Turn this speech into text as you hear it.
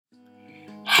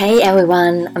Hey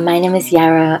everyone, my name is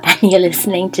Yarrow and you're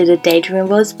listening to the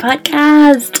Daydreamables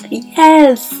podcast.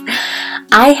 Yes!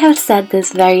 I have said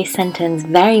this very sentence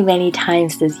very many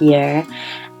times this year,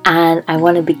 and I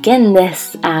want to begin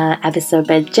this episode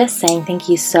by just saying thank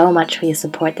you so much for your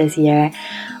support this year.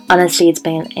 Honestly, it's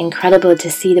been incredible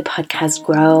to see the podcast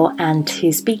grow and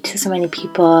to speak to so many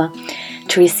people,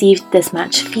 to receive this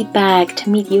much feedback,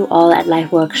 to meet you all at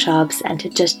live workshops, and to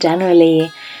just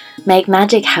generally make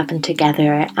magic happen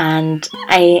together. And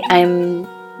I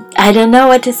don't know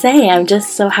what to say. I'm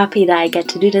just so happy that I get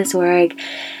to do this work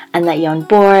and that you're on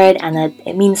board and that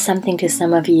it means something to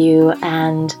some of you.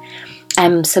 And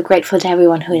I'm so grateful to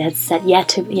everyone who has said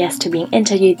yes to being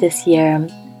interviewed this year.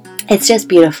 It's just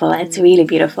beautiful. It's really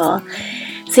beautiful.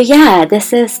 So yeah,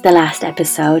 this is the last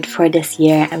episode for this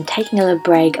year. I'm taking a little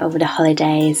break over the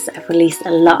holidays. I've released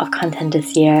a lot of content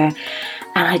this year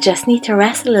and I just need to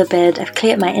rest a little bit. I've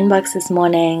cleared my inbox this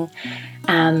morning.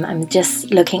 I'm just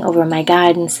looking over my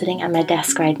garden, sitting at my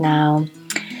desk right now.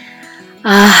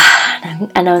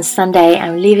 And on Sunday,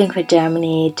 I'm leaving for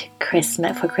Germany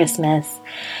for Christmas.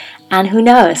 And who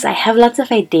knows? I have lots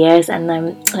of ideas, and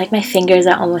my fingers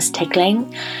are almost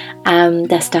tickling.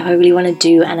 There's stuff I really want to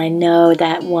do, and I know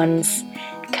that once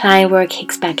client work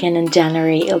kicks back in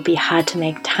January, it'll be hard to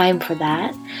make time for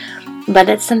that. But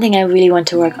that's something I really want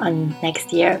to work on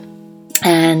next year.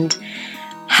 And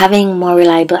having more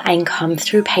reliable income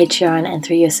through Patreon and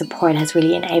through your support has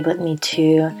really enabled me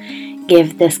to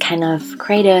give this kind of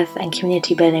creative and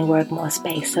community building work more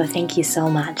space. So thank you so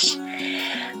much.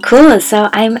 Cool, so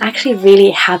I'm actually really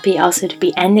happy also to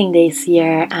be ending this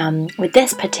year with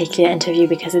this particular interview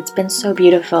because it's been so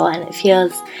beautiful and it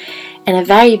feels in a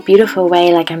very beautiful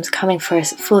way like I'm coming for a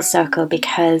full circle,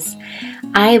 because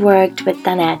I worked with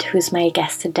Danette, who's my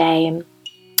guest today,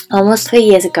 almost 3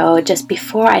 years ago, just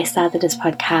before I started this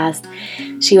podcast.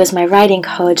 She was my writing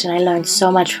coach and I learned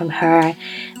so much from her.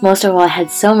 Most of all, I had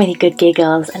so many good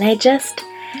giggles, and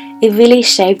it really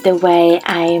shaped the way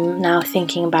I'm now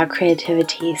thinking about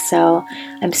creativity. So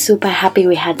I'm super happy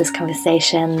we had this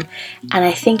conversation, and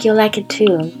I think you'll like it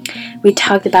too. We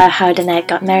talked about how Danette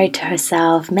got married to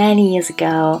herself many years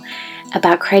ago,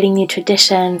 about creating new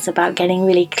traditions, about getting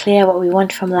really clear what we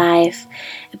want from life,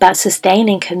 about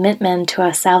sustaining commitment to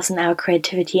ourselves and our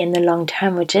creativity in the long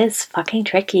term, which is fucking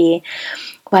tricky,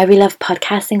 why we love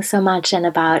podcasting so much, and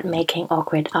about making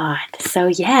awkward art. So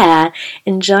yeah,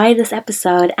 enjoy this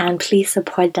episode and please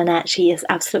support Danette. She is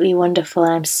absolutely wonderful.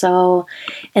 I'm so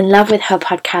in love with her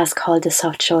podcast called The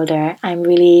Soft Shoulder. I'm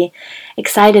really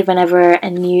excited whenever a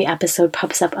new episode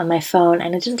pops up on my phone,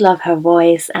 and I just love her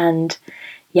voice. And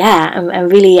yeah, I'm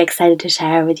really excited to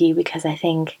share her with you because I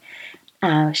think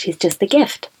she's just a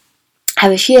gift. I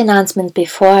have a few announcements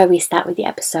before we start with the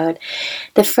episode.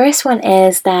 The first one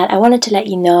is that I wanted to let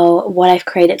you know what I've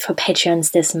created for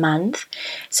Patreons this month.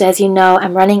 So as you know,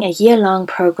 I'm running a year-long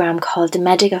program called The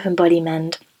Magic of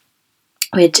Embodiment,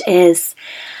 which is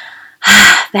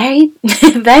very,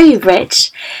 very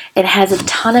rich. It has a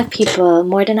ton of people,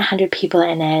 more than 100 people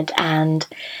in it, and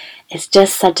it's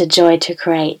just such a joy to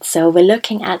create. So we're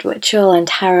looking at ritual and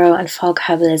tarot and folk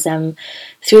herbalism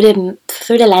through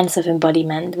the lens of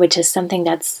embodiment, which is something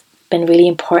that's been really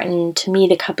important to me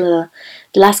the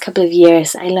last couple of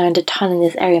years. I learned a ton in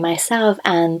this area myself,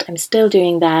 and I'm still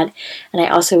doing that, and I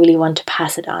also really want to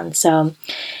pass it on. So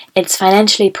it's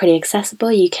financially pretty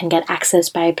accessible. You can get access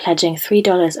by pledging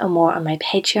 $3 or more on my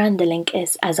Patreon. The link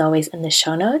is, as always, in the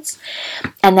show notes.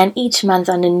 And then each month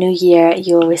on the new year,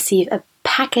 you'll receive a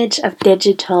package of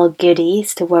digital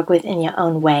goodies to work with in your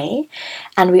own way.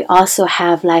 And we also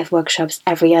have live workshops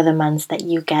every other month that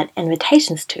you get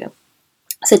invitations to.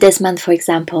 So this month, for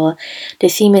example, the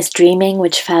theme is dreaming,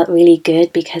 which felt really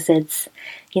good because it's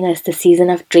the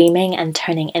season of dreaming and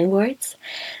turning inwards.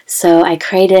 So I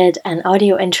created an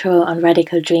audio intro on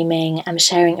radical dreaming. I'm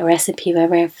sharing a recipe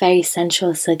for a very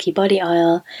sensual silky body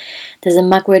oil. There's a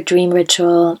mugwort dream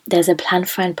ritual. There's a plant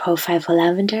friend profile for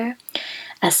lavender,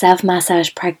 a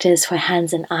self-massage practice for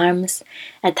hands and arms,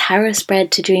 a tarot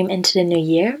spread to dream into the new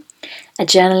year, a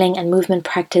journaling and movement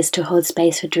practice to hold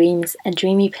space for dreams, a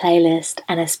dreamy playlist,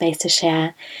 and a space to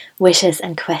share wishes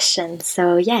and questions.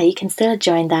 So yeah, you can still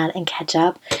join that and catch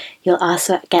up. You'll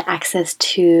also get access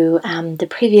to the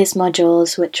previous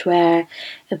modules, which were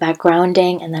about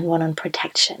grounding and then one on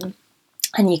protection.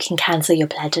 And you can cancel your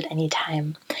pledge at any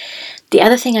time. The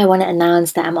other thing I want to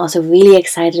announce that I'm also really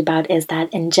excited about is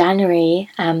that in January,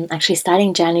 actually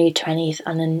starting January 20th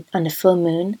on the full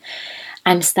moon,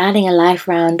 I'm starting a live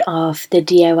round of the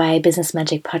DIY Business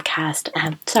Magic podcast.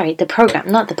 The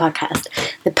program, not the podcast.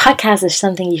 The podcast is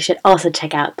something you should also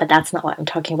check out, but that's not what I'm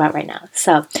talking about right now.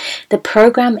 So the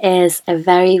program is a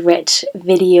very rich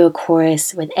video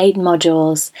course with 8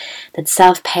 modules that's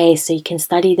self-paced, so you can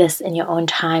study this in your own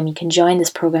time. You can join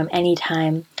this program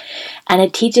anytime. And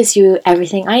it teaches you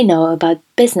everything I know about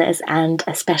business and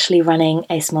especially running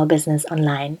a small business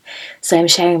online. So I'm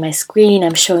sharing my screen,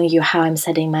 I'm showing you how I'm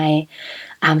setting my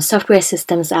software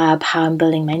systems up, how I'm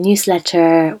building my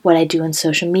newsletter, what I do on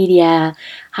social media,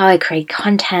 how I create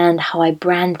content, how I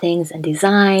brand things and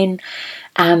design.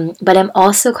 But I'm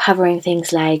also covering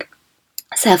things like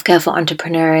self-care for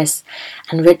entrepreneurs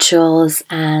and rituals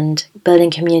and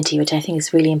building community, which I think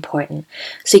is really important.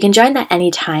 So you can join that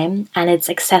anytime, and it's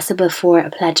accessible for a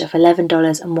pledge of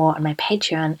 $11 or more on my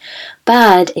Patreon.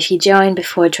 But if you join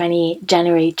before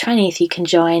January 20th, you can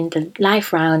join the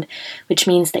live round, which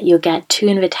means that you'll get 2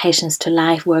 invitations to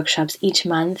live workshops each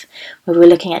month where we're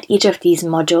looking at each of these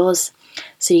modules.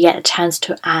 So you get a chance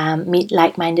to meet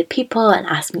like-minded people and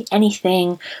ask me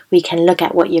anything. We can look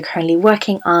at what you're currently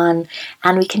working on,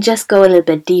 and we can just go a little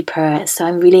bit deeper. So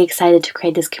I'm really excited to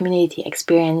create this community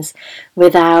experience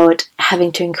without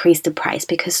having to increase the price,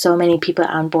 because so many people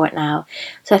are on board now.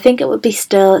 So I think it would be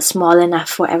still small enough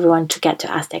for everyone to get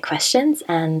to ask their questions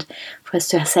and for us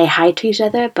to say hi to each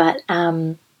other. But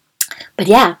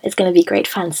yeah, it's going to be great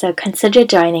fun. So consider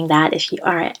joining that if you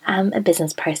are a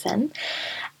business person.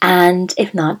 And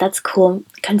if not, that's cool.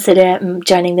 Consider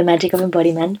joining the Magic of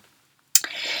Embodiment.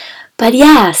 But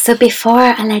yeah, so before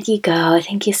I let you go,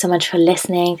 thank you so much for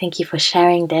listening. Thank you for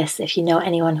sharing this. If you know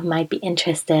anyone who might be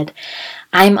interested,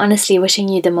 I'm honestly wishing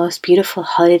you the most beautiful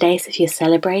holidays if you're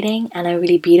celebrating, and a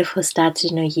really beautiful start to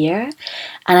the new year.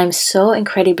 And I'm so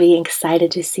incredibly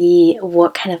excited to see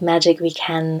what kind of magic we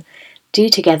can do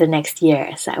together next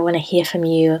year. So I want to hear from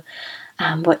you.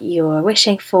 What you're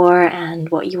wishing for and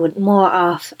what you want more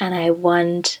of, and I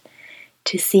want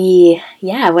to see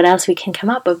what else we can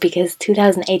come up with, because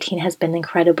 2018 has been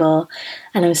incredible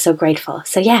and I'm so grateful.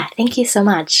 So thank you so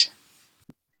much.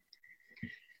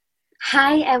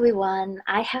 Hi everyone,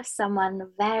 I have someone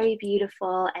very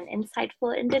beautiful and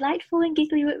insightful and delightful and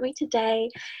giggly with me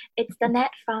today. It's Danette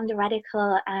from the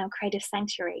Radical Creative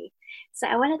Sanctuary. So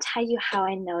I want to tell you how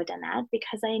I know Danette,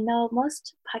 because I know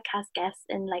most podcast guests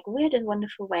in like weird and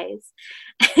wonderful ways.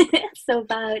 So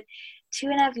about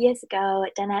 2.5 years ago,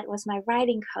 Danette was my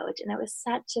writing coach, and it was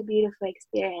such a beautiful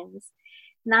experience.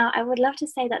 Now, I would love to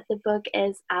say that the book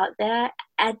is out there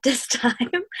at this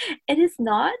time. It is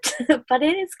not, but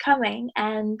it is coming.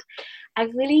 And I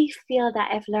really feel that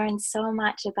I've learned so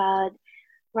much about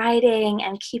writing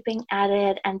and keeping at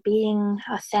it and being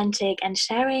authentic and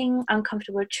sharing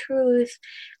uncomfortable truth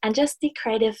and just the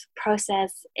creative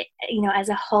process, as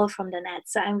a whole from Danette.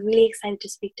 So I'm really excited to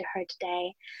speak to her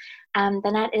today.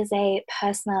 Danette is a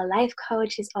personal life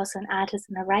coach. She's also an artist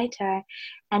and a writer,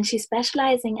 and she's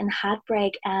specializing in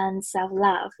heartbreak and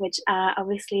self-love, which are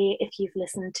obviously, if you've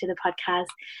listened to the podcast,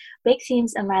 big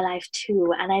themes in my life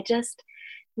too. And I just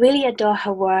really adore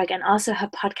her work and also her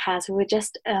podcast. We were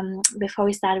just, before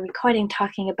we started recording,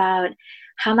 talking about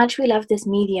how much we love this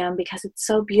medium because it's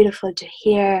so beautiful to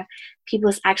hear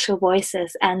people's actual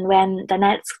voices. And when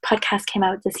Danette's podcast came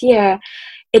out this year,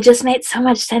 it just made so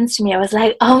much sense to me. I was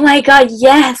like, oh my God,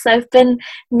 yes, I've been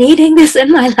needing this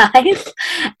in my life.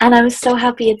 And I'm so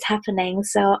happy it's happening.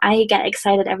 So I get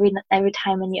excited every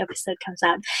time a new episode comes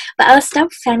out. But I'll stop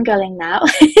fangirling now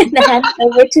and hand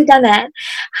over to Danette.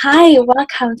 Hi,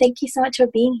 welcome. Thank you so much for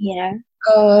being here.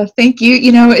 Oh, thank you.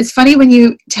 You know, it's funny when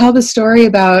you tell the story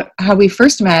about how we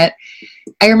first met.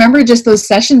 I remember just those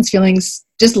sessions feeling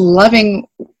just loving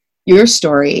your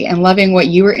story and loving what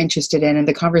you were interested in and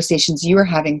the conversations you were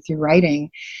having through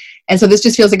writing. And so this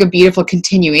just feels like a beautiful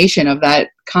continuation of that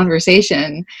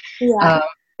conversation. Yeah.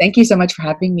 Thank you so much for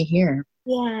having me here.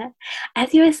 Yeah.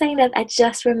 As you were saying that, I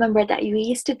just remembered that you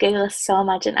used to giggle so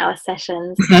much in our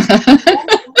sessions.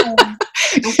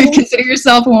 Consider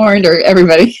yourself warned, or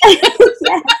everybody.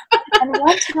 Yes. And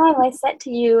one time I said to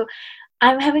you,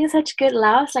 I'm having such good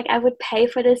laughs, like I would pay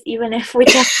for this even if we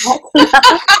just had to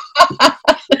laugh.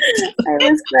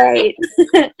 It was great.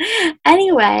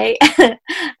 Anyway,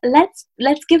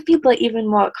 let's give people even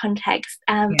more context.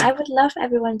 I would love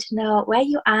everyone to know where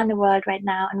you are in the world right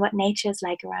now and what nature is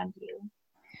like around you.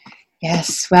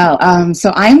 Yes, well,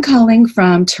 so I'm calling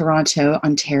from Toronto,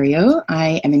 Ontario.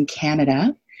 I am in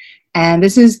Canada, and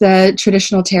this is the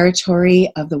traditional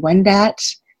territory of the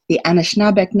Wendat, the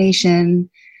Anishinaabeg Nation,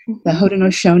 the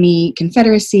Haudenosaunee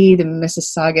Confederacy, the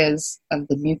Mississaugas of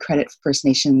the New Credit First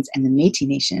Nations, and the Métis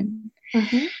Nation.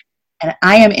 And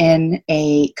I am in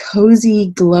a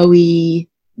cozy, glowy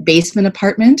basement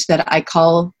apartment that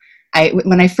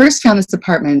when I first found this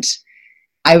apartment,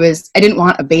 I didn't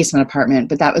want a basement apartment,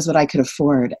 but that was what I could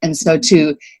afford. And so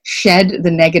to shed the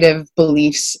negative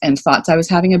beliefs and thoughts I was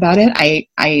having about it,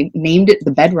 I named it the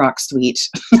Bedrock Suite.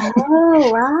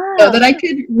 Oh, wow. So that I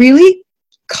could really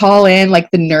call in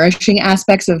like the nourishing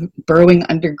aspects of burrowing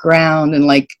underground, and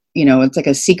like, it's like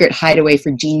a secret hideaway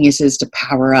for geniuses to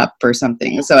power up or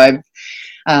something. So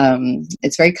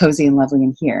it's very cozy and lovely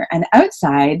in here. And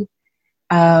outside,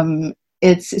 I'm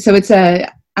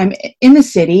in the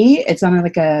city. It's on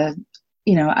like a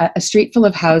street full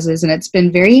of houses, and it's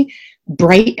been very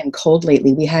bright and cold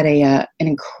lately. We had an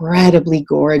incredibly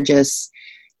gorgeous,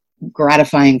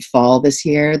 gratifying fall this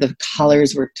year. The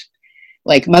colors were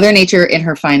like Mother Nature in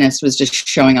her finest was just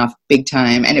showing off big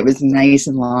time, and it was nice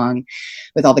and long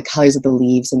with all the colors of the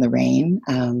leaves and the rain.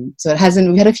 So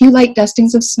we had a few light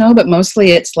dustings of snow, but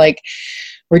mostly it's like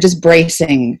we're just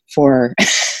bracing for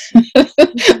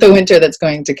the winter that's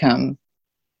going to come.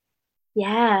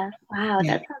 Yeah. Wow.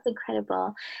 Yeah. That sounds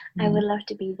incredible. I would love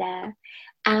to be there.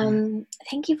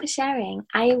 Thank you for sharing.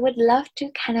 I would love to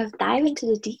kind of dive into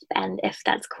the deep end, if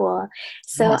that's cool.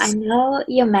 So Yes. I know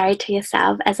you're married to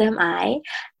yourself, as am I.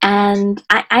 And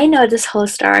I know this whole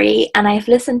story, and I've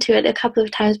listened to it a couple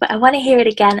of times, but I want to hear it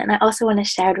again. And I also want to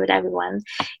share it with everyone.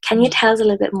 Can you tell us a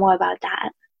little bit more about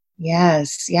that?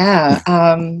 Yes. Yeah.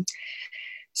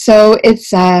 So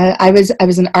it's, I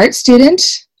was an art student,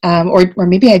 or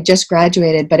maybe I just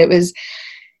graduated, but it was,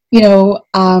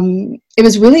 it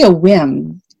was really a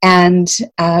whim. And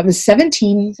it was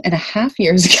 17 and a half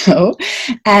years ago.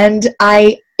 And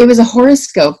it was a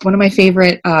horoscope. One of my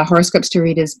favorite horoscopes to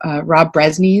read is Rob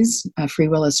Bresney's Free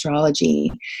Will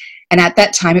Astrology. And at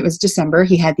that time, it was December.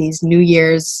 He had these New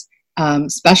Year's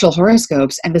special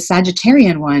horoscopes. And the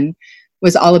Sagittarian one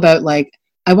was all about like,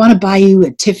 I want to buy you a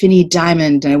Tiffany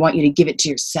diamond, and I want you to give it to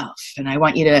yourself, and I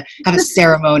want you to have a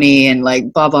ceremony, and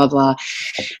like blah, blah, blah.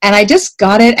 And I just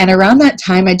got it. And around that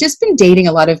time, I'd just been dating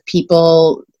a lot of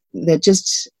people that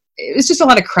it was just a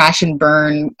lot of crash and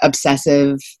burn,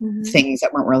 obsessive things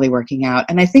that weren't really working out.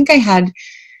 And I think I had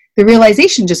the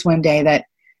realization just one day that,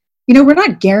 we're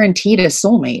not guaranteed a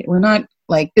soulmate. We're not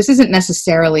like, this isn't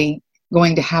necessarily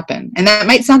going to happen. And that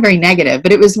might sound very negative,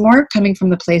 but it was more coming from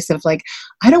the place of like,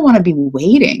 I don't want to be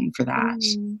waiting for that.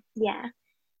 Yeah.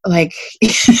 Like,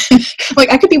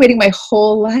 like I could be waiting my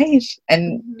whole life,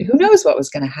 and who knows what was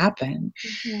going to happen.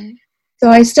 So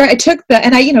I was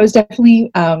definitely,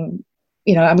 I'm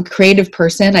a creative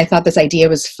person. I thought this idea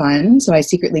was fun. So I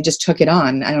secretly just took it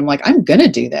on, and I'm like, I'm going to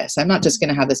do this. I'm not just going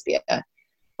to have this be a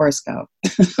horoscope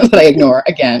that I ignore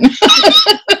again.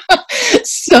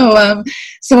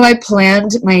 So I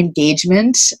planned my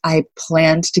engagement. I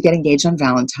planned to get engaged on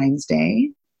Valentine's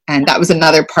Day. And that was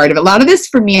another part of it. A lot of this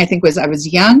for me, I think, was I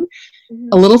was young,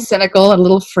 a little cynical, a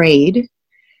little afraid,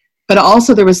 but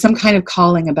also there was some kind of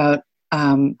calling about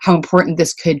how important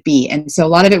this could be. And so a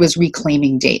lot of it was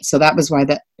reclaiming dates. So that was why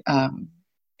the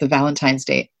Valentine's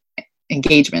Day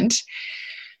engagement.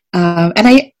 And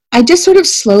I just sort of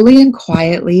slowly and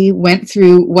quietly went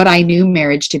through what I knew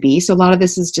marriage to be. So a lot of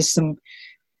this is just some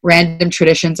random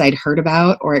traditions I'd heard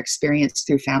about or experienced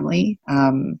through family.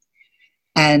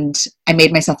 And I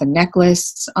made myself a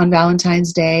necklace on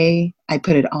Valentine's Day. I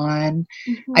put it on.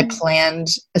 I planned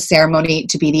a ceremony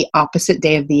to be the opposite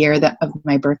day of the year of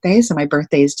my birthday. So my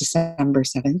birthday is December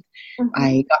 7th.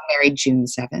 I got married June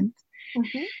 7th.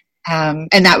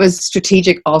 And that was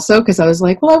strategic also because I was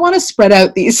like, well, I want to spread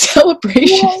out these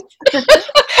celebrations.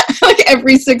 Like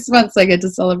every 6 months I get to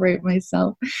celebrate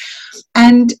myself.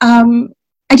 And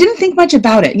I didn't think much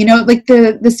about it. Like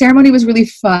the ceremony was really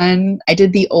fun. I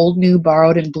did the old, new,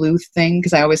 borrowed, and blue thing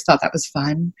because I always thought that was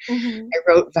fun. I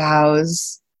wrote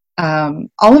vows. All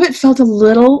of it felt a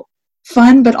little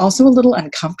fun, but also a little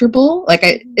uncomfortable.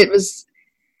 Like there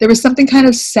was something kind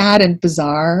of sad and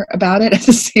bizarre about it at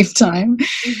the same time.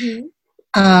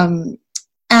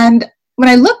 And when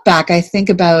I look back, I think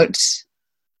about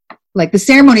like the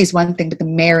ceremony is one thing, but the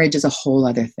marriage is a whole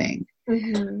other thing.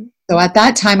 So at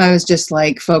that time, I was just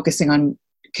like focusing on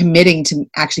committing to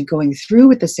actually going through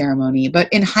with the ceremony. But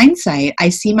in hindsight, I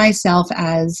see myself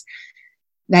as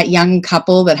that young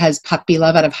couple that has puppy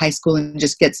love out of high school and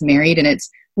just gets married, and it's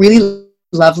really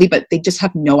lovely, but they just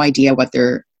have no idea what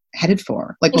they're headed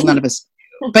for. Like, well, none of us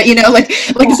do. But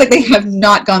it's like they have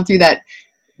not gone through that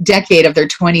decade of their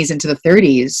 20s into the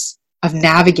 30s of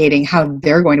navigating how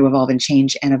they're going to evolve and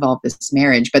change and evolve this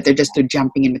marriage, but they're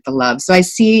jumping in with the love. So I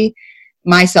see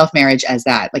my self-marriage as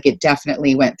that. Like, it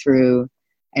definitely went through,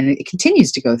 and it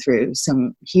continues to go through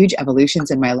some huge evolutions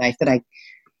in my life that I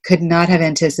could not have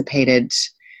anticipated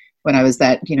when I was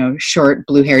that, short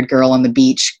blue-haired girl on the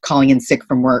beach calling in sick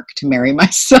from work to marry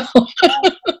myself.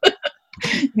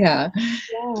 Yeah.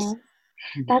 Yeah.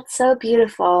 That's so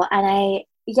beautiful. And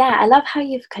I love how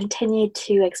you've continued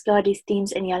to explore these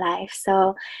themes in your life.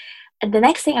 So the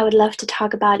next thing I would love to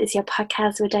talk about is your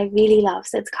podcast, which I really love.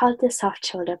 So it's called the Soft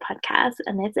Shoulder Podcast,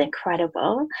 and it's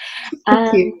incredible.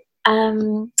 Thank you.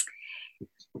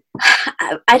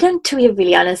 I don't, to be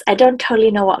really honest, I don't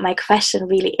totally know what my question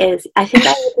really is. I think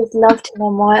I would just love to know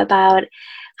more about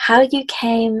how you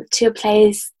came to a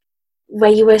place where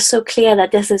you were so clear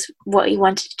that this is what you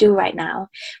wanted to do right now.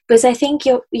 Because I think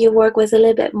your work was a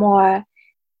little bit more,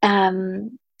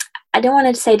 I don't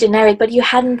want to say generic, but you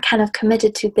hadn't kind of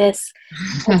committed to this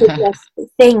particular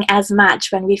thing as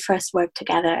much when we first worked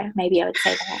together. Maybe I would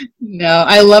say that. No,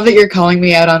 I love that you're calling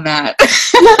me out on that.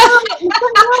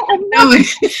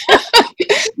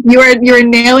 You are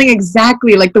nailing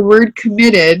exactly, like, the word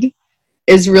committed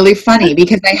is really funny,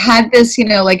 because I had this,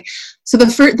 so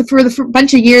for the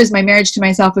bunch of years, my marriage to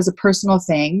myself was a personal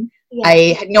thing. Yeah.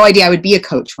 I had no idea I would be a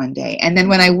coach one day. And then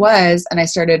when I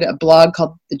started a blog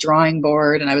called The Drawing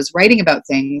Board, and I was writing about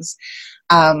things,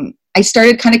 I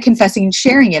started kind of confessing and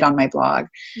sharing it on my blog.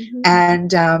 Mm-hmm.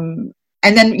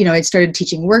 And then, I started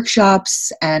teaching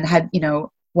workshops and had,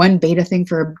 one beta thing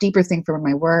for a deeper thing for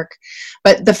my work.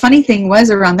 But the funny thing was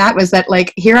around that was that,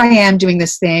 like, here I am doing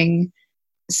this thing,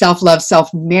 self-love,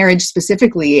 self-marriage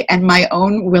specifically, and my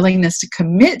own willingness to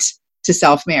commit to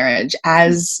self-marriage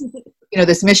as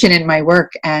this mission in my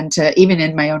work, and even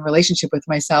in my own relationship with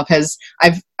myself,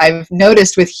 I've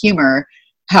noticed with humor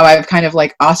how I've kind of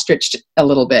like ostriched a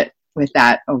little bit with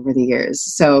that over the years.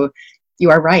 So you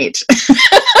are right.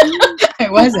 I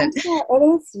wasn't.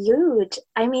 It is huge.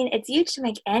 I mean, it's huge to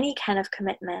make any kind of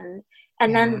commitment.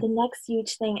 And then the next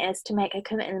huge thing is to make a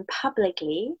commitment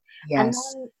publicly. Yes. And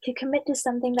then to commit to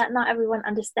something that not everyone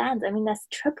understands. I mean, that's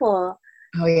triple.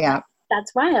 Oh, yeah.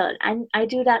 That's wild. And I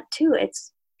do that too.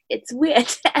 It's weird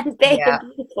and big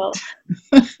and beautiful.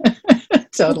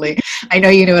 Totally. I know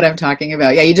you know what I'm talking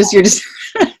about. Yeah, you're just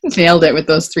nailed it with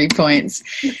those 3 points.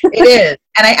 It is.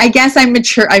 And I guess I've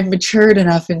matured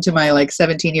enough into my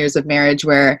 17 years of marriage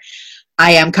where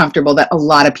I am comfortable that a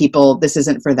lot of people, this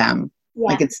isn't for them.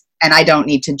 Yeah. And I don't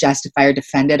need to justify or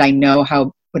defend it. I know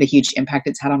what a huge impact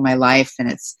it's had on my life, and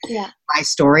it's my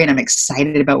story, and I'm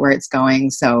excited about where it's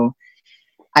going. So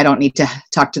I don't need to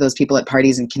talk to those people at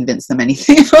parties and convince them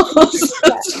anything else.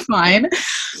 That's fine.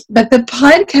 But the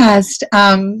podcast,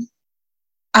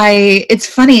 it's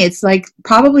funny. It's like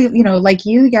probably, like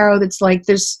you, Yarrow, that's like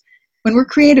when we're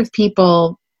creative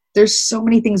people, there's so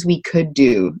many things we could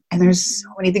do, and there's so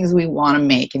many things we want to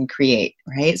make and create,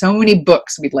 right? So many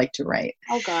books we'd like to write.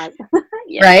 Oh God.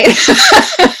 Right?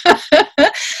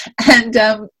 And,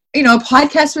 a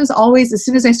podcast was always, as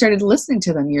soon as I started listening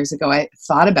to them years ago, I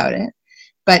thought about it,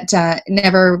 but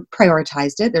never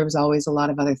prioritized it. There was always a lot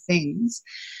of other things.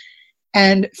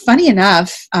 And funny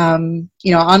enough, on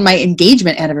my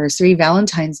engagement anniversary,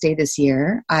 Valentine's Day this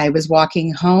year, I was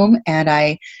walking home and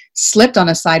I slipped on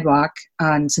a sidewalk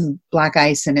on some black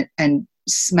ice and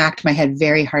smacked my head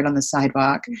very hard on the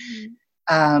sidewalk.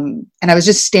 Mm-hmm. And I was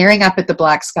just staring up at the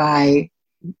black sky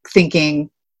thinking,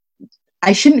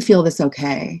 I shouldn't feel this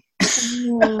okay.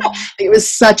 It was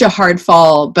such a hard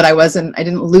fall, but I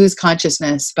didn't lose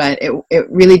consciousness, but it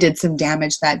really did some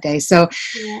damage that day. So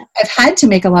I've had to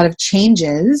make a lot of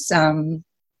changes. So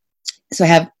I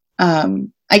have,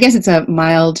 I guess it's a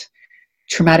mild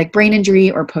traumatic brain injury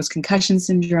or post-concussion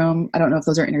syndrome. I don't know if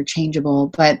those are interchangeable,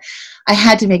 but I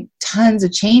had to make tons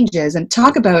of changes and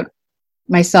talk about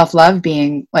my self-love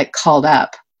being like called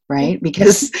up, right?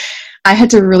 Because I had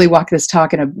to really walk this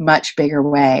talk in a much bigger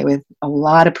way with a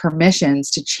lot of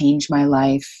permissions to change my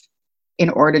life in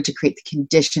order to create the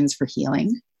conditions for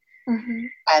healing. Mm-hmm.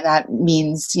 And that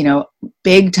means,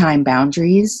 big time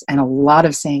boundaries and a lot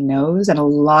of saying no's and a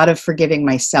lot of forgiving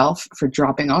myself for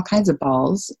dropping all kinds of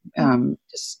balls,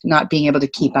 just not being able to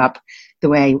keep up the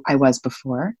way I was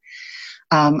before.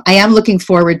 I am looking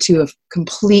forward to a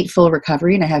complete full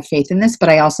recovery, and I have faith in this, but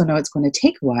I also know it's going to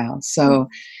take a while. So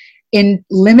in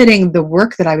limiting the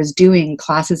work that I was doing,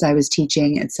 classes I was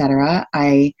teaching, etc.,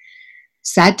 I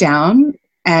sat down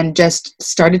and just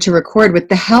started to record with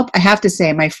the help, I have to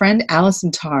say, my friend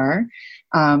Alison Tarr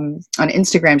on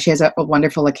Instagram. She has a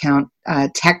wonderful account,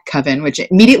 Tech Coven, which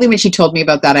immediately when she told me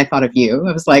about that, I thought of you.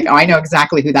 I was like, oh, I know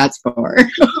exactly who that's for.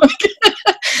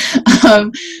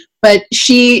 But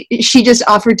she just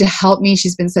offered to help me.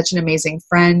 She's been such an amazing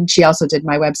friend. She also did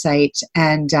my website,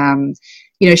 and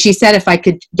she said if I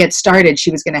could get started,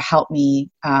 she was going to help me,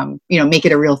 make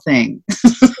it a real thing,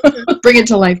 bring it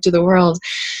to life to the world.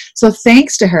 So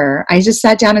thanks to her, I just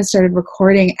sat down and started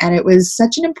recording, and it was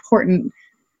such an important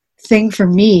thing for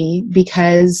me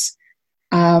because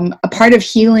a part of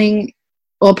healing,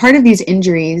 well, part of these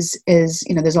injuries is,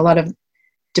 there's a lot of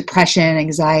depression,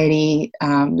 anxiety,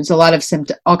 there's a lot of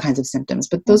all kinds of symptoms,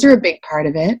 but those are a big part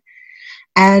of it.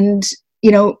 And,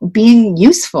 being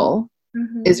useful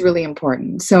is really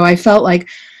important. So I felt like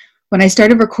when I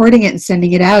started recording it and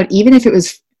sending it out, even if it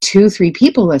was 2-3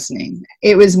 people listening,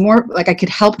 it was more like I could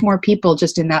help more people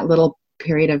just in that little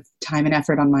period of time and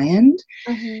effort on my end.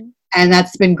 And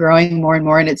that's been growing more and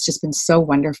more, and it's just been so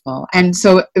wonderful. And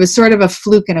so it was sort of a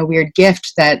fluke and a weird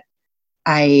gift that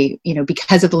I,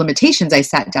 because of the limitations, I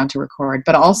sat down to record,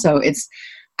 but also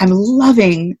I'm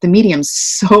loving the medium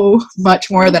so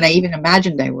much more than I even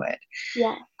imagined I would.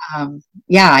 Yeah.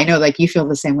 I know, like, you feel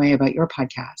the same way about your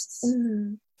podcasts.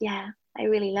 Yeah, I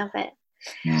really love it.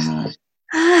 Yeah.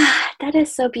 That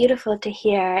is so beautiful to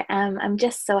hear. I'm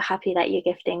just so happy that you're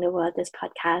gifting the world this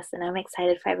podcast, and I'm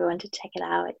excited for everyone to check it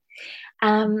out.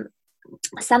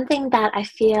 Something that I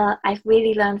feel I've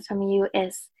really learned from you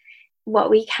is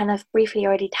what we kind of briefly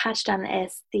already touched on,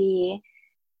 is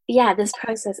this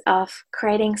process of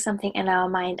creating something in our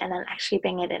mind and then actually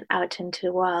bringing it out into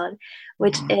the world,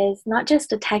 which is not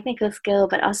just a technical skill,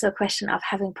 but also a question of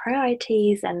having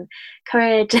priorities and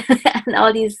courage and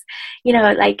all these,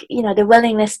 the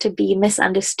willingness to be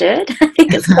misunderstood. I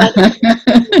think it's quite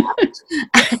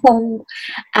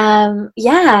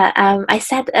I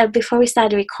said before we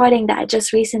started recording that I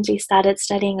just recently started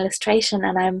studying illustration,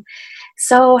 and I'm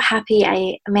so happy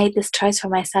I made this choice for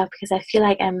myself, because I feel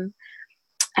like I'm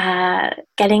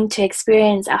getting to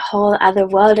experience a whole other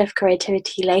world of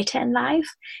creativity later in life,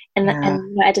 and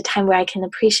at a time where I can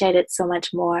appreciate it so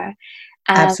much more.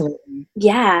 Absolutely.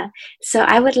 So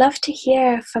I would love to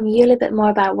hear from you a little bit more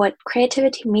about what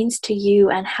creativity means to you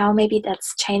and how maybe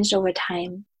that's changed over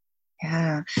time.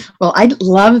 Yeah. Well, I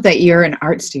love that you're an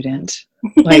art student.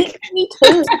 Like, me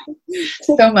too.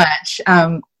 So much.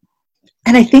 And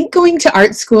I think going to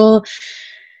art school,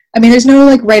 there's no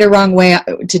like right or wrong way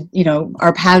to,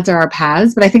 our paths are our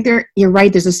paths, but I think you're right.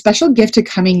 There's a special gift to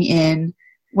coming in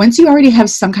once you already have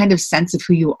some kind of sense of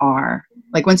who you are.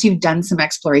 Like, once you've done some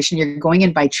exploration, you're going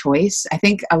in by choice. I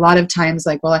think a lot of times,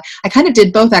 like, well, I kind of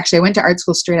did both, actually. I went to art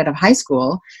school straight out of high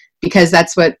school because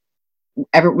that's what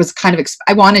was kind of,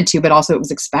 I wanted to, but also it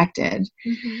was expected.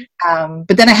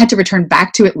 But then I had to return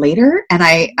back to it later, and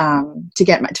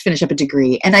to finish up a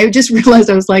degree. And I just realized,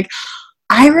 I was like,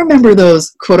 I remember those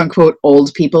quote unquote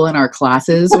old people in our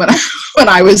classes when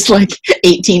I was like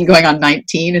 18 going on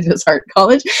 19 in this art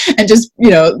college, and just,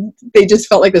 they just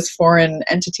felt like this foreign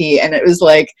entity. And it was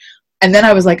like, and then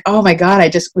I was like, oh my God, I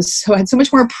just had so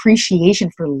much more appreciation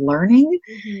for learning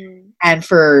and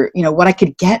for, what I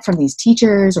could get from these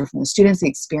teachers or from the students, the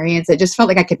experience. I just felt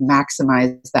like I could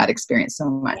maximize that experience so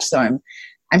much. So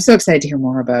I'm so excited to hear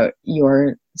more about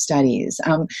your studies.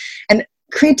 And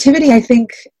creativity, I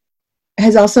think,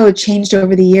 has also changed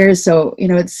over the years. So,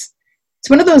 it's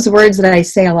one of those words that I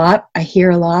say a lot, I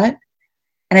hear a lot,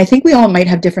 and I think we all might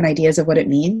have different ideas of what it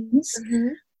means.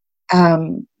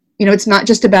 It's not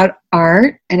just about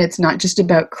art, and it's not just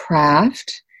about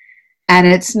craft, and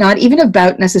it's not even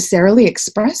about necessarily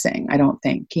expressing, I don't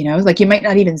think, like you might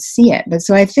not even see it. But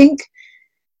so I think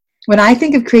when I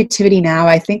think of creativity now,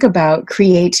 I think about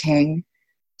creating,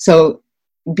 so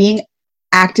being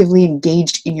actively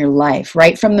engaged in your life,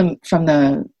 right from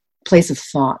the place of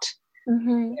thought,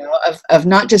 of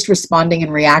not just responding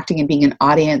and reacting and being an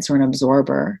audience or an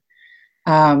absorber,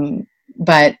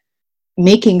 but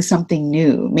making something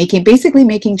new, basically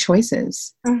making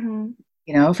choices,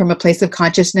 from a place of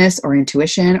consciousnness or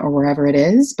intuition or wherever it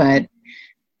is. But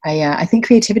I think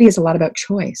creativity is a lot about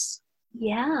choice.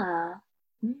 I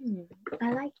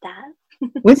like that.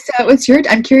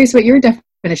 I'm curious what your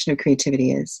definition of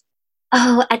creativity is.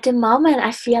 Oh, at the moment,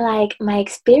 I feel like my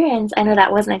experience, I know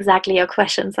that wasn't exactly your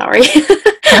question, sorry.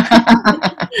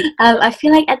 I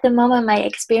feel like at the moment, my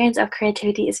experience of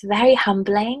creativity is very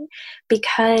humbling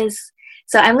because,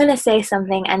 so I'm going to say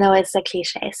something, I know it's a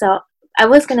cliche. So I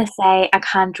was going to say, I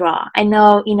can't draw. I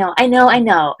know,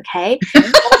 okay?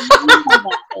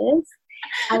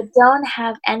 I don't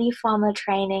have any formal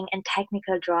training in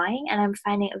technical drawing, and I'm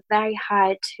finding it very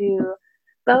hard to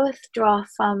both draw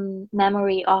from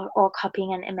memory or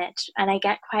copying an image, and I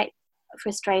get quite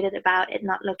frustrated about it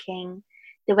not looking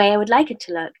the way I would like it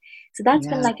to look. So that's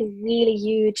been like a really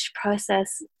huge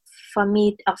process for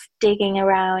me of digging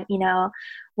around,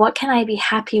 what can I be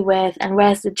happy with, and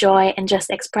where's the joy in just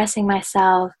expressing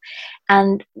myself,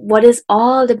 and what is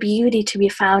all the beauty to be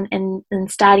found in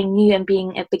starting new and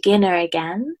being a beginner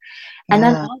again. And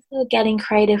then also getting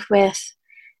creative with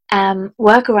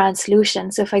workaround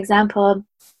solutions. So for example,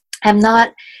 I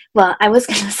was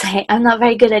going to say I'm not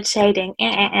very good at shading.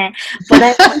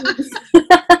 But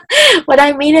what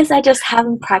I mean is I just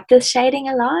haven't practiced shading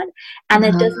a lot, and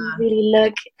it doesn't really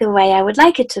look the way I would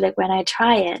like it to look when I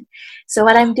try it. So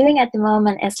what I'm doing at the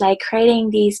moment is like creating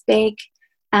these big,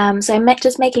 so I'm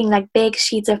just making like big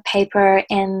sheets of paper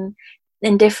in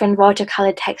different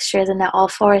watercolor textures, and they're all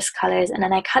forest colors, and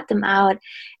then I cut them out,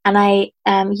 and I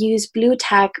use blue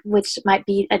tack, which might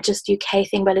be a just UK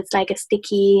thing, but it's like a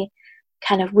sticky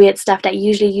kind of weird stuff that I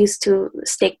usually used to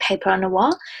stick paper on the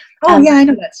wall. I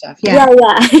know that stuff. Yeah,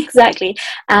 exactly.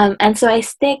 And so I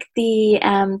stick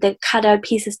the cut out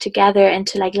pieces together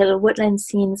into like little woodland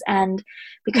scenes, and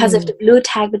because of the blue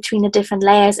tag between the different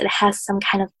layers, it has some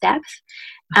kind of depth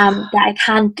that I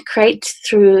can't create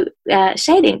through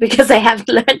shading because I haven't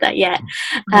learned that yet.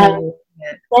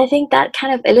 I think that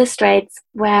kind of illustrates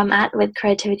where I'm at with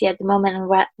creativity at the moment and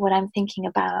what I'm thinking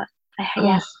about.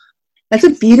 That's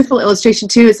a beautiful illustration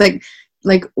too. It's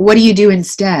like what do you do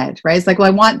instead, right? It's like, well,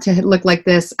 I want to look like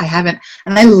this. I haven't,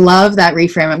 and I love that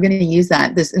reframe. I'm going to use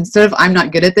that. This, instead of I'm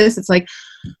not good at this, it's like,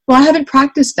 well, I haven't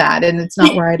practiced that, and it's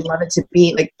not where I'd love it to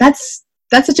be. Like that's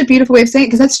such a beautiful way of saying it,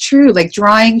 because that's true. Like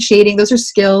drawing, shading, those are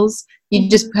skills. You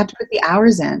just have to put the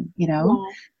hours in,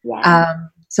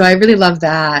 so I really love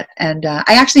that. And I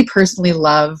actually personally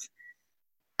love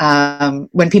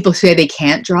when people say they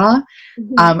can't draw.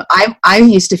 I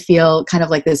used to feel kind of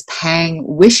like this pang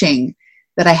wishing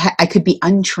that I could be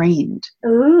untrained.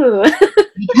 Ooh.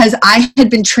 Because I had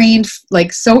been trained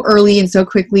like so early and so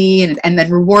quickly, and then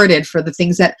rewarded for the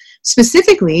things that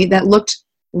specifically that looked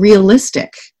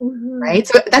realistic, right?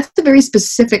 So that's a very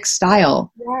specific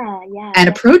style and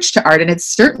approach to art, and it's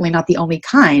certainly not the only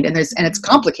kind. And it's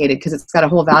complicated because it's got a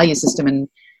whole value system and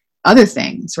other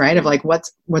things, right? Of like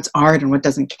what's art and what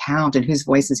doesn't count and whose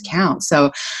voices count.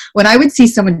 So when I would see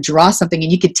someone draw something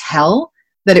and you could tell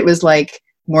that it was like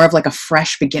more of like a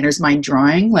fresh beginner's mind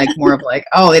drawing, like more of like,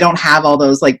 oh, they don't have all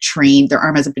those like trained, their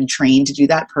arm hasn't been trained to do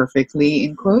that perfectly,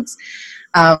 in quotes.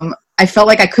 I felt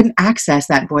like I couldn't access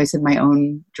that voice in my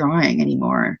own drawing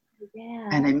anymore.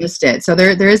 And I missed it. So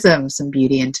there is some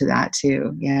beauty into that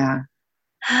too. Yeah.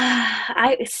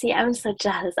 I see. I'm so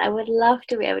jealous. I would love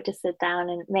to be able to sit down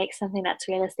and make something that's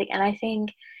realistic. And I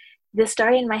think the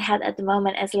story in my head at the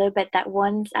moment is a little bit that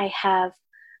once I have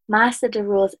mastered the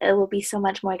rules, it will be so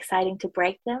much more exciting to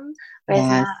break them, whereas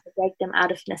now I break them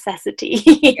out of necessity.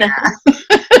 Yeah.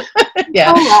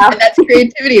 Oh, wow. And that's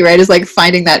creativity, right? Is like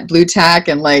finding that blue tack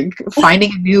and like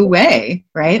finding a new way,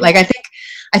 right? Like I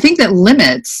think that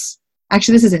limits.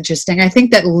 Actually, this is interesting. I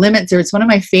think that limits, or it's one of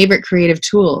my favorite creative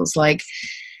tools. Like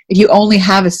if you only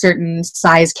have a certain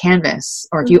size canvas,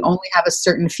 or if you only have a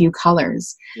certain few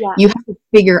colors, you have to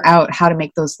figure out how to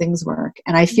make those things work.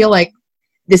 And I feel like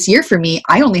this year for me,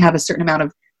 I only have a certain amount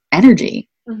of energy.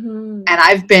 And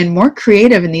I've been more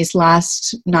creative in these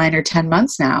last 9 or 10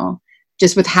 months now,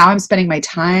 just with how I'm spending my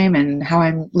time and how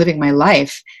I'm living my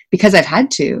life, because I've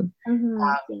had to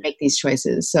make these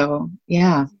choices. So,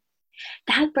 yeah.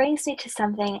 That brings me to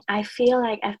something I feel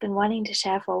like I've been wanting to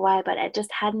share for a while, but I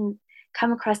just hadn't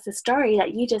come across the story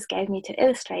that you just gave me to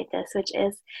illustrate this, which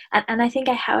is, and I think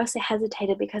I also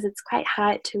hesitated because it's quite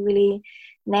hard to really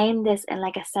name this in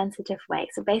like a sensitive way.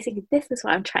 So basically, this is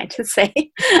what I'm trying to say.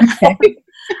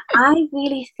 I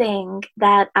really think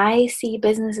that I see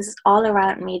businesses all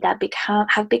around me that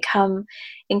have become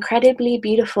incredibly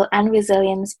beautiful and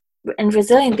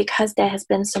resilient because there has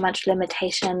been so much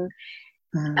limitation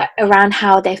around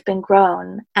how they've been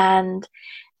grown. And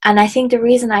I think the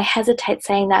reason I hesitate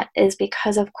saying that is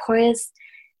because, of course,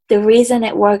 the reason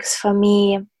it works for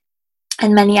me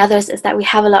and many others is that we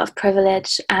have a lot of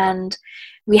privilege, and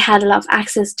we had a lot of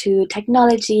access to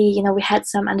technology. We had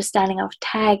some understanding of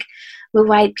tech. We're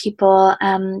white people.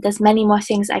 There's many more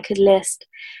things I could list.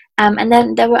 And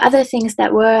then there were other things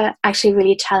that were actually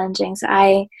really challenging. So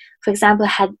I, for example,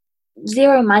 had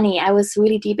zero money. I was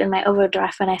really deep in my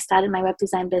overdraft when I started my web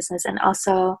design business, and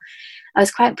also I was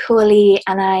quite poorly,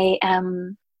 and I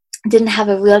didn't have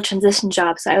a real transition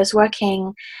job. So I was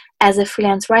working as a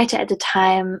freelance writer at the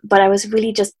time, but I was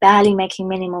really just barely making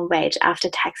minimum wage after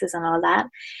taxes and all that.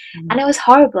 And it was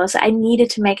horrible. So I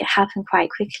needed to make it happen quite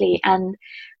quickly. And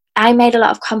I made a lot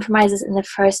of compromises in the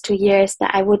first 2 years that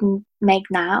I wouldn't make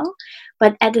now.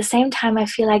 But at the same time, I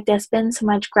feel like there's been so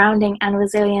much grounding and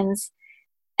resilience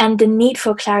and the need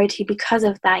for clarity because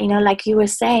of that. Like you were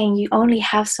saying, you only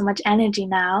have so much energy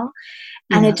now,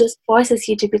 and it just forces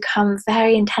you to become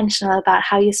very intentional about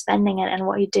how you're spending it and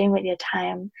what you're doing with your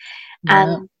time.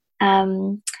 And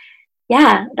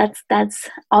that's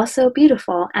also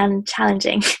beautiful and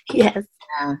challenging. Yes.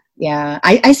 Yeah.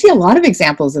 I see a lot of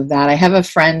examples of that. I have a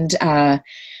friend,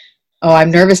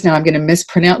 I'm nervous now. I'm going to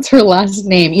mispronounce her last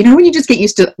name. When you just get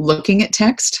used to looking at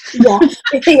text,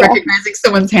 recognizing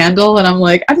someone's handle, and I'm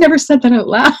like, I've never said that out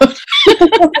loud.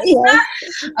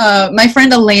 My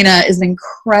friend Elena is an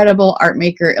incredible art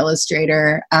maker,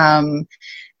 illustrator. I've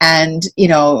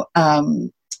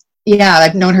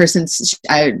known her since,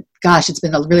 it's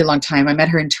been a really long time. I met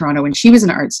her in Toronto when she was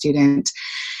an art student.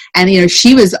 And,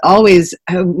 she was always,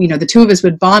 the two of us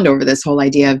would bond over this whole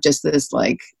idea of just this,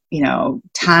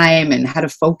 time and how to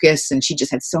focus. And she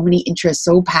just had so many interests,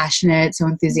 so passionate, so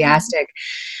enthusiastic.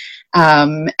 A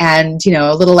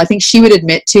little, I think she would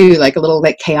admit too, a little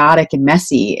bit chaotic and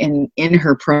messy in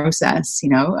her process,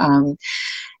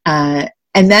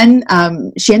 and then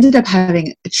she ended up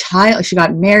having a child. She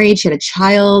got married. She had a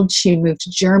child. She moved to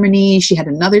Germany. She had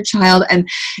another child. And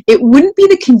it wouldn't be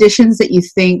the conditions that you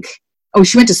think. Oh,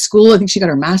 she went to school. I think she got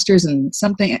her master's in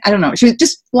something. I don't know. She was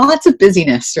just lots of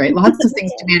busyness, right? Lots of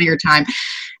things demanding her time.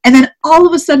 And then all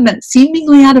of a sudden, that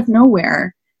seemingly out of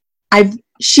nowhere,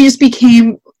 she just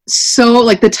became so,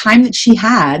 the time that she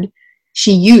had,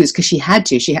 she used because she had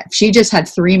to. She just had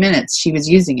 3 minutes. She was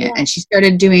using it. And she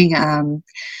started doing,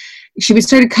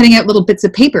 started cutting out little bits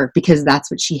of paper because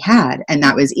that's what she had. And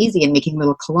that was easy, and making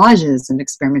little collages and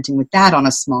experimenting with that on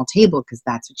a small table because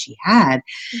that's what she had.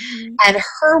 And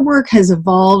her work has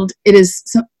evolved. It is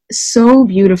so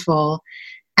beautiful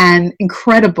and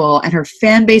incredible. And her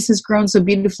fan base has grown so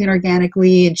beautifully and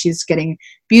organically. And she's getting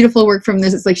beautiful work from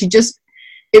this. It's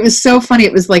it was so funny.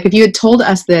 It was like, if you had told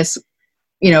us this,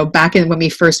 back when we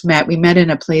first met, we met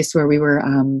in a place where we were,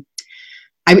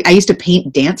 I used to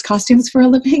paint dance costumes for a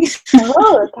living.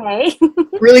 Oh, okay.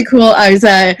 Really cool.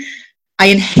 I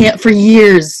inhaled for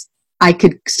years. I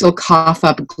could still cough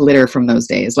up glitter from those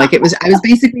days. I was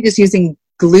basically just using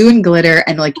glue and glitter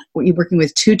and working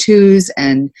with tutus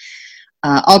and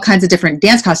all kinds of different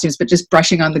dance costumes, but just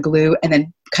brushing on the glue and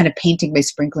then kind of painting by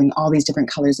sprinkling all these different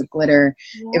colors of glitter.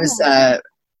 Yeah. It was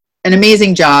an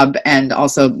amazing job. And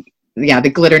also,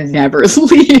 the glitter never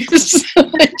leaves.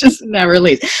 It just never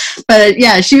leaves. But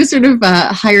she was sort of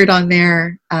hired on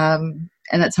there.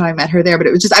 And that's how I met her there. But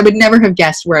it was just, I would never have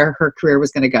guessed where her career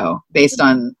was going to go based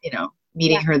on,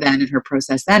 meeting her then and her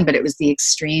process then. But it was the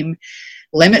extreme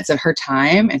limits of her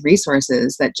time and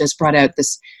resources that just brought out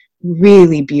this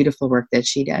really beautiful work that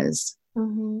she does.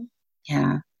 Mm-hmm.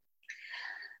 Yeah.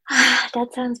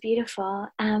 That sounds beautiful.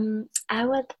 I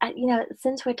would,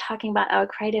 since we're talking about our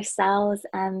creative selves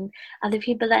and other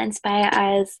people that inspire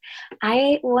us,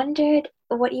 I wondered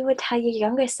what you would tell your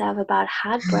younger self about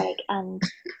heartbreak and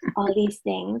all these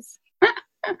things.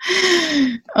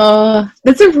 Oh,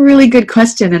 that's a really good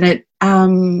question. And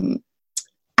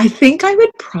I think I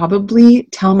would probably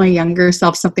tell my younger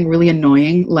self something really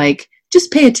annoying, like,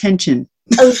 just pay attention.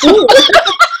 Oh,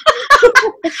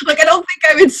 I don't think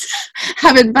I would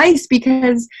have advice,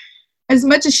 because as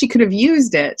much as she could have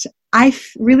used it, I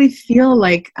really feel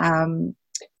like I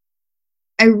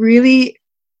really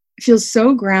feel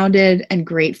so grounded and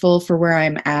grateful for where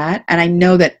I'm at. And I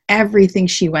know that everything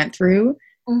she went through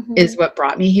is what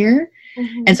brought me here.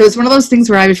 And so it's one of those things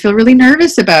where I would feel really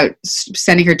nervous about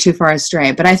sending her too far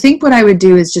astray. But I think what I would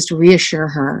do is just reassure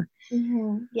her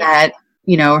that,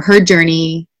 her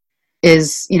journey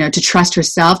is, to trust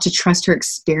herself, to trust her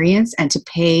experience, and to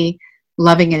pay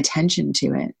loving attention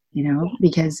to it,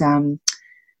 because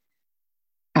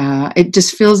it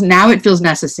just feels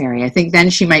necessary. I think then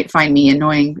she might find me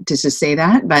annoying to just say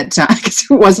that, but because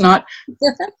it was not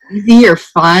easy or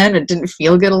fun. It didn't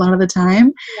feel good a lot of the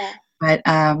time. Yeah. But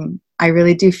I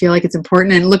really do feel like it's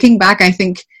important. And looking back, I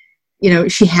think,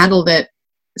 she handled it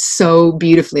so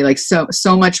beautifully, like so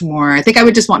much more. I think I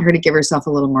would just want her to give herself a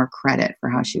little more credit for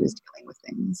how she was dealing with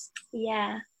things.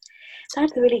 Yeah,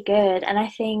 that's really good. And I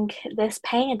think this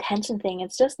paying attention thing,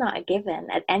 it's just not a given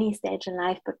at any stage in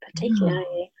life, but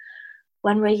particularly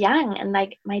when we're young and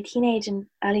like my teenage and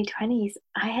early 20s,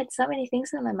 I had so many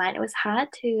things in my mind. It was hard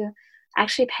to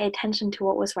actually pay attention to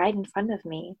what was right in front of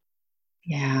me.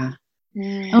 Yeah.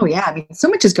 Oh yeah, I mean, so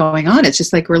much is going on. It's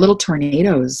just like we're little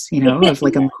tornadoes, of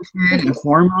like emotion and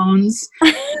hormones.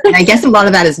 And I guess a lot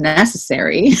of that is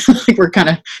necessary. Like we're kind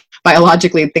of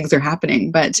biologically things are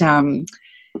happening, but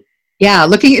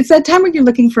it's that time when you're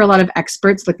looking for a lot of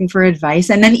experts, looking for advice,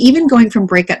 and then even going from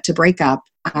breakup to breakup.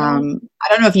 I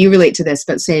don't know if you relate to this,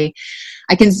 but say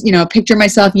I can, picture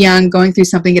myself young, going through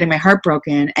something, getting my heart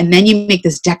broken. And then you make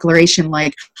this declaration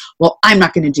like, well, I'm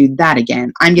not going to do that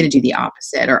again. I'm going to do the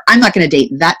opposite, or I'm not going to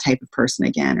date that type of person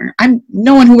again. Or I'm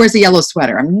no one who wears a yellow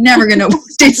sweater. I'm never going to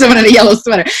date someone in a yellow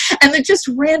sweater. And they're just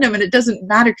random, and it doesn't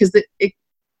matter because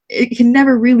it can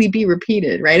never really be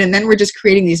repeated, right? And then we're just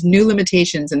creating these new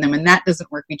limitations, and then when that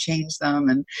doesn't work, we change them,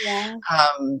 and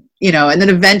and then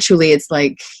eventually it's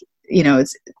like,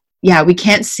 we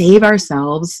can't save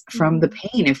ourselves from the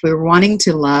pain if we're wanting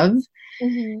to love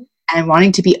and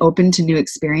wanting to be open to new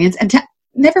experience, and to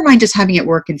never mind just having it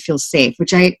work and feel safe,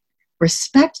 which I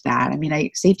respect that. I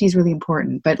mean, safety is really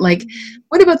important, but like,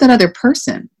 what about that other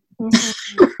person?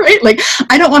 Right? Like,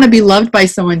 I don't want to be loved by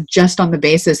someone just on the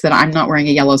basis that I'm not wearing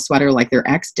a yellow sweater like their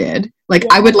ex did. Like,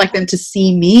 I would like them to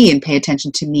see me and pay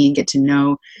attention to me and get to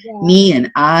know me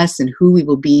and us and who we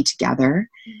will be together.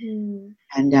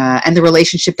 And the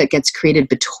relationship that gets created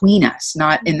between us,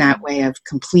 not in that way of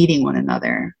completing one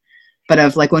another, but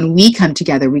of like, when we come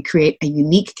together, we create a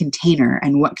unique container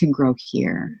and what can grow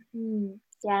here.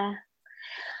 Yeah.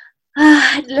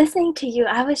 Listening to you,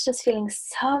 I was just feeling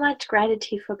so much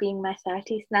gratitude for being my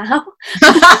 30s now.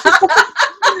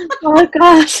 Oh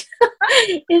gosh,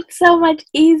 it's so much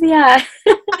easier.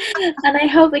 And I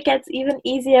hope it gets even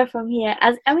easier from here.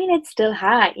 It's still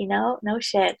hard, no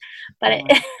shit, but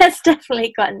it has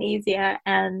definitely gotten easier,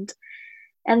 and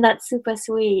that's super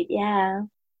sweet. Yeah.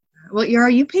 Well,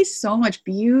 Yara, you pay so much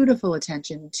beautiful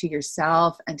attention to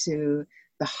yourself and to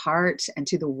the heart and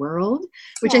to the world,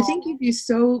 which I think you do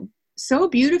so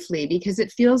beautifully, because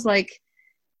it feels like,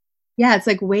 it's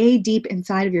like way deep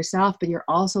inside of yourself, but you're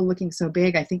also looking so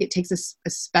big. I think it takes a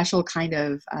special kind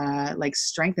of like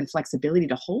strength and flexibility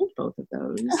to hold both of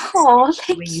those. Oh,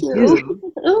 thank you.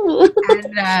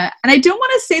 And I don't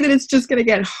want to say that it's just going to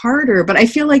get harder, but I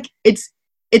feel like it's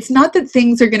not that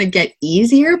things are going to get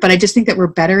easier, but I just think that we're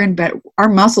better and better. Our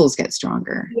muscles get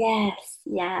stronger. Yes.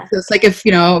 Yeah. So it's like, if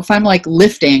I'm like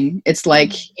lifting, it's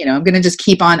like, I'm going to just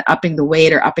keep on upping the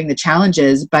weight or upping the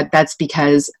challenges, but that's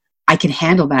because I can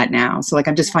handle that now. So like,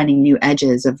 I'm just finding new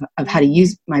edges of how to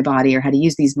use my body or how to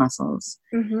use these muscles.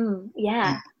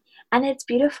 Yeah. And it's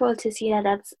beautiful to see that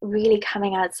that's really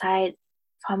coming outside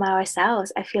from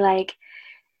ourselves. I feel like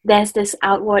there's this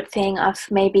outward thing of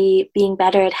maybe being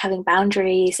better at having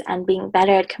boundaries and being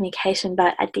better at communication,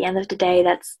 but at the end of the day,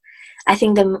 that's, I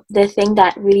think, the thing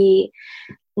that really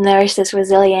nourishes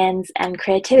resilience and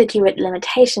creativity with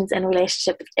limitations in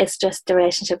relationship is just the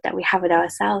relationship that we have with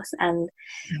ourselves, and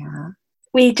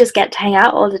we just get to hang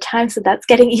out all the time, so that's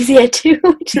getting easier too,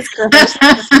 which is great.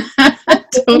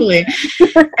 Totally.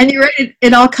 And you're right,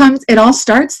 it all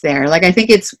starts there. Like, I think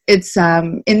it's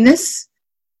in this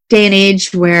day and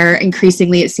age where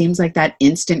increasingly it seems like that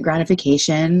instant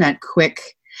gratification, that quick.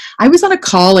 I was on a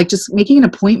call, like just making an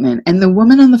appointment, and the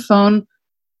woman on the phone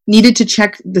needed to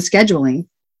check the scheduling,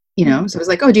 so I was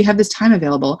like, oh, do you have this time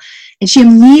available? And she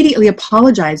immediately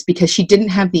apologized because she didn't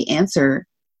have the answer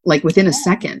like within a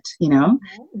second, and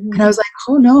I was like,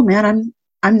 oh no, man,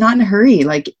 I'm not in a hurry.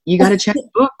 Like, you got to check the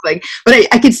book. Like, but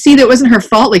I could see that it wasn't her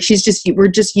fault. Like, we're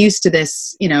just used to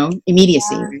this,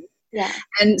 immediacy. Yeah. Right? Yeah.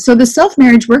 And so the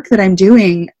self-marriage work that I'm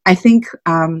doing, I think,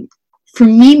 for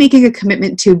me, making a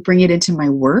commitment to bring it into my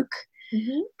work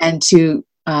and to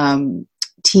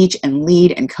teach and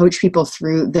lead and coach people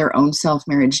through their own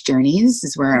self-marriage journeys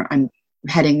is where I'm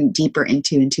heading deeper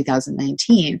into in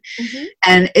 2019.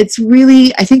 And it's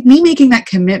really, I think me making that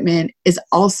commitment is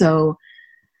also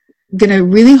going to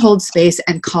really hold space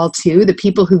and call to the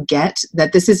people who get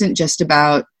that this isn't just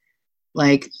about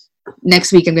like,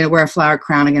 next week I'm going to wear a flower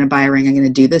crown, I'm going to buy a ring, I'm going to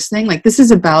do this thing. Like, this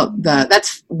is about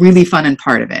that's really fun and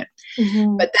part of it.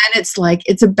 But then it's like,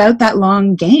 it's about that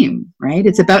long game, right?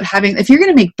 It's about having, if you're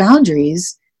going to make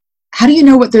boundaries, how do you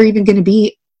know what they're even going to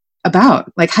be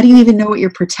about? Like, how do you even know what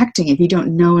you're protecting if you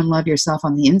don't know and love yourself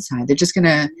on the inside? They're just going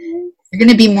to, you're going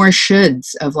to be more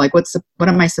shoulds of like, what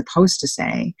am I supposed to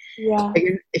say? Yeah.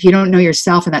 If you don't know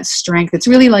yourself and that strength, it's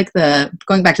really like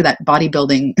going back to that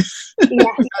bodybuilding,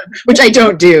 which I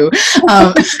don't do.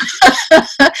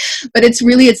 But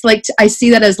it's like, I see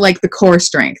that as like the core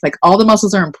strength. Like, all the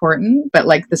muscles are important, but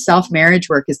like the self-marriage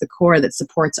work is the core that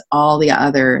supports all the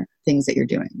other things that you're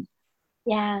doing.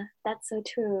 Yeah, that's so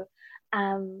true.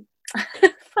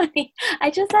 Funny, I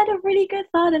just had a really good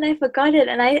thought and I forgot it,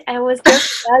 and I was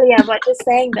just earlier about just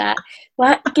saying that.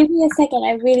 Well, give me a second,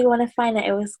 I really want to find it.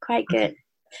 It was quite good.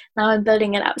 Now I'm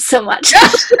building it up so much.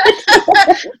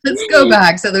 Let's go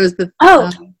back. So there was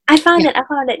I found it.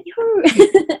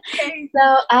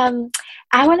 So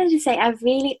I wanted to say, I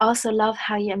really also love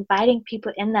how you're inviting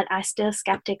people in that are still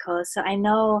skeptical. So I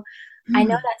know I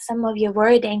know that some of your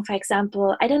wording, for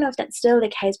example, I don't know if that's still the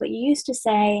case, but you used to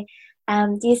say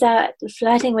these are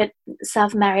flirting with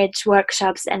self-marriage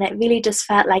workshops, and it really just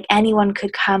felt like anyone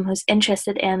could come who's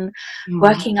interested in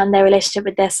working on their relationship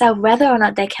with their self, whether or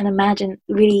not they can imagine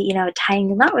really, tying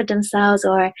the knot with themselves,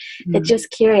 or they're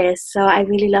just curious. So I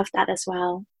really love that as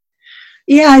well.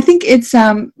 Yeah, I think it's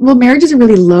marriage is a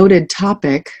really loaded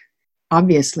topic,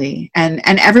 obviously, and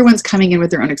everyone's coming in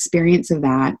with their own experience of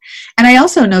that. And I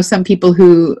also know some people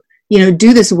who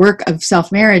do this work of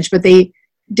self-marriage, but they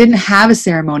didn't have a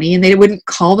ceremony and they wouldn't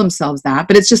call themselves that.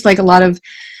 But it's just like a lot of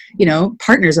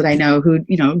partners that I know who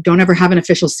don't ever have an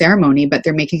official ceremony, but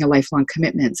they're making a lifelong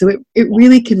commitment. So it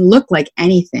really can look like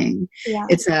anything. Yeah.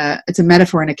 It's a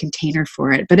metaphor and a container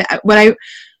for it. But what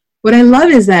I love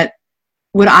is that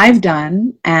what I've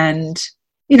done, and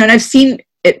I've seen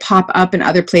it pop up in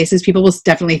other places. People will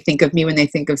definitely think of me when they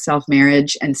think of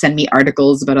self-marriage and send me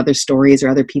articles about other stories or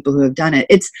other people who have done it.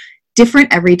 It's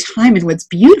different every time. And what's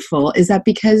beautiful is that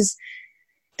because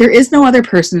there is no other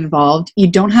person involved, you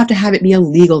don't have to have it be a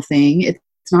legal thing. It's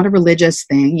not a religious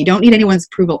thing. You don't need anyone's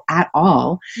approval at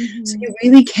all. Mm-hmm. So you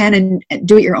really can and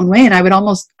do it your own way. And I don't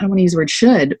want to use the word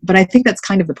should, but I think that's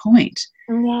kind of the point,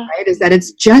 right? Is that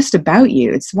it's just about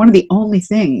you. It's one of the only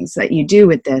things that you do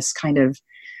with this kind of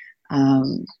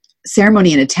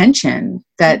ceremony and attention,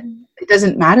 that it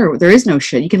doesn't matter. There is no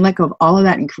should. You can let go of all of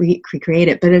that and recreate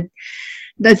it. But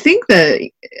I think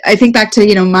back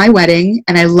to, my wedding,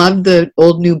 and I love the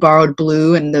old new borrowed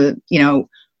blue and the,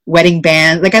 wedding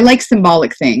band. Like, I like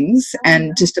symbolic things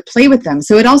and just to play with them.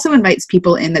 So it also invites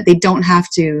people in that you don't have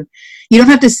to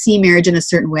see marriage in a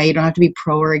certain way. You don't have to be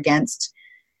pro or against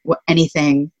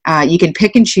anything. You can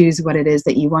pick and choose what it is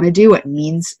that you want to do. What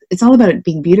means it's all about it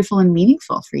being beautiful and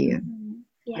meaningful for you,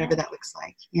 whatever that looks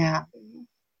like. Yeah.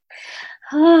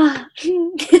 So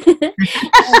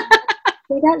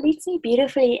that leads me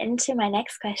beautifully into my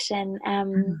next question.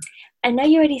 I know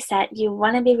you already said you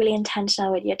want to be really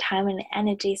intentional with your time and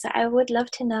energy. So I would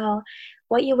love to know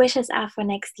what your wishes are for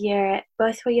next year,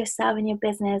 both for yourself and your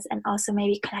business, and also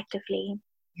maybe collectively.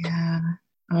 Yeah.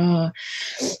 Oh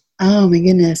my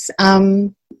goodness.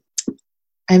 I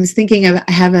was thinking I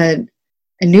have a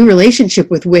new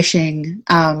relationship with wishing.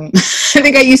 I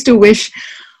think I used to wish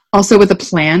also with a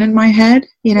plan in my head,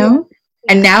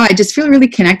 and now I just feel really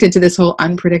connected to this whole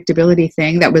unpredictability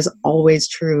thing that was always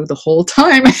true the whole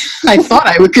time. I thought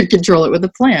I could control it with a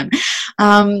plan.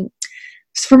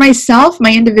 For myself,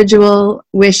 my individual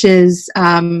wishes,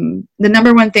 the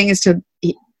number one thing is to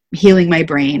healing my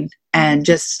brain, and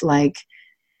just like,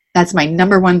 that's my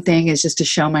number one thing, is just to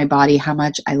show my body how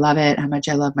much I love it, how much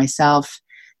I love myself,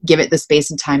 give it the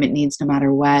space and time it needs no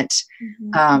matter what.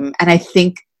 And I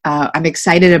think I'm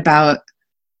excited about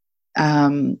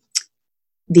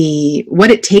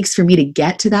what it takes for me to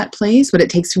get to that place, what it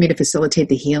takes for me to facilitate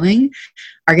the healing,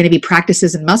 are going to be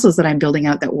practices and muscles that I'm building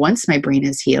out, that once my brain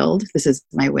is healed, this is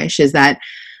my wish, is that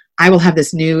I will have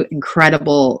this new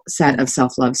incredible set of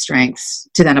self-love strengths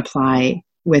to then apply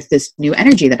with this new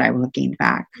energy that I will have gained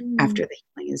back after the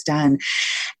healing is done.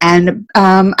 And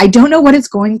I don't know what it's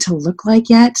going to look like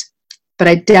yet, but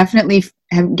I definitely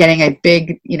am getting a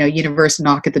big, universe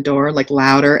knock at the door, like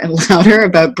louder and louder,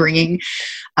 about bringing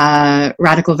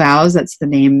Radical Vows. That's the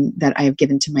name that I have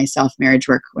given to my self-marriage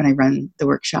work when I run the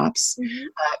workshops.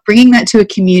 Bringing that to a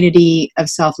community of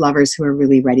self-lovers who are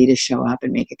really ready to show up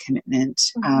and make a commitment.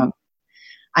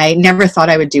 I never thought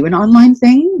I would do an online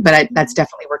thing, but that's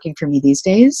definitely working for me these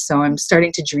days. So I'm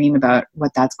starting to dream about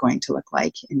what that's going to look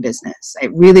like in business. I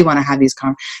really want to have these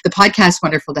the podcast's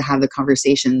wonderful to have the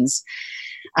conversations,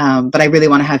 but I really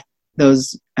want to have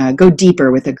those go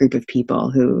deeper with a group of people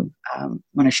who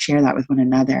want to share that with one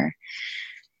another.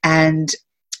 And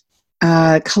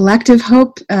collective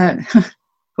hope,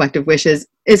 collective wishes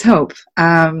is hope.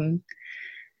 I've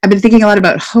been thinking a lot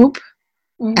about hope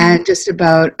and just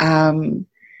about, I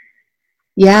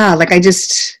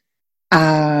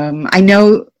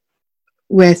know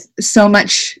with so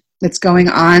much that's going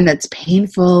on that's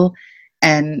painful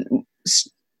and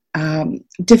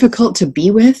difficult to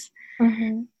be with,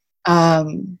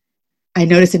 I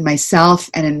notice in myself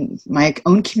and in my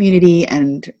own community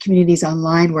and communities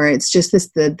online, where it's just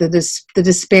the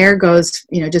despair goes,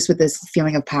 just with this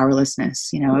feeling of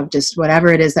powerlessness, of just whatever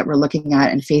it is that we're looking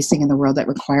at and facing in the world that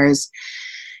requires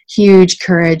huge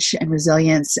courage and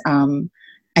resilience.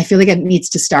 I feel like it needs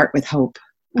to start with hope,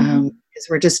 because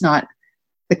we're just not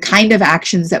the kind of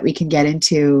actions that we can get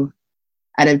into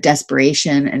out of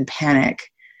desperation and panic.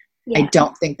 I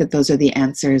don't think that those are the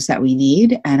answers that we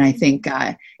need. And I think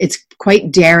it's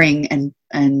quite daring and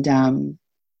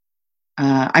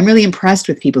I'm really impressed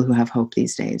with people who have hope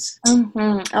these days.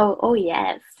 Mm-hmm. Oh,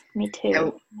 yes. Me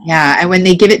too. Yeah, and when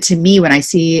they give it to me, when I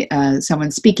see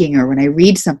someone speaking or when I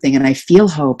read something and I feel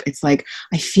hope, it's like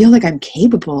I feel like I'm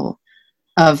capable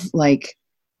of, like,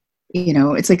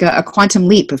 it's like a quantum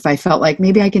leap. If I felt like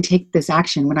maybe I can take this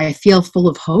action, when I feel full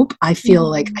of hope, I feel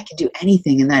like I can do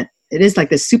anything, and that it is like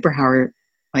this superpower,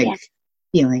 like,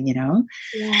 feeling,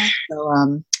 Yeah.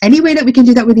 So any way that we can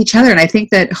do that with each other. And I think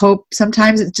that hope,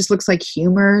 sometimes it just looks like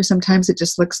humor. Sometimes it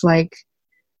just looks like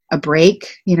a break,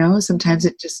 sometimes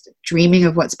it just dreaming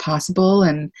of what's possible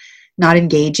and not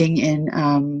engaging in,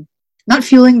 not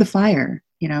fueling the fire,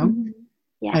 Yeah.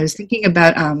 I was thinking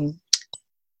about,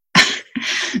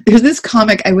 there's this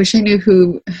comic, I wish I knew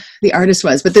who the artist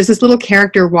was, but there's this little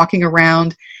character walking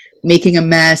around making a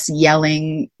mess,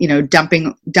 yelling,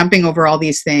 dumping over all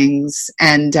these things,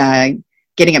 and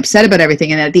getting upset about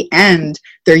everything. And at the end,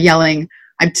 they're yelling,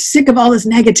 "I'm sick of all this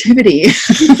negativity."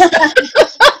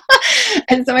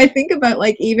 And so I think about,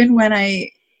 like, even when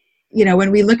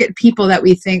when we look at people that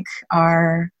we think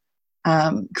are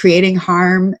creating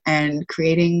harm and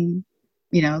creating,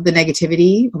 the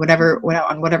negativity,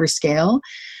 on whatever scale,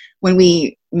 when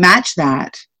we match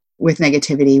that with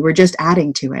negativity, we're just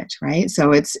adding to it, right?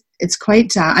 So it's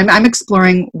quite. I'm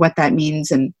exploring what that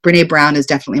means, and Brene Brown is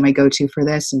definitely my go-to for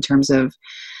this in terms of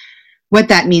what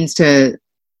that means to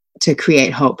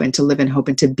create hope and to live in hope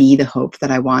and to be the hope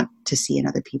that I want to see in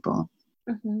other people.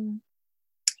 Mm-hmm.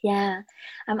 Yeah.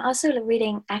 I'm also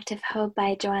reading Active Hope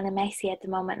by Joanna Macy at the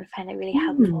moment and find it really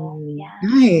helpful. Yeah.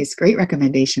 Nice. Great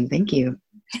recommendation. Thank you.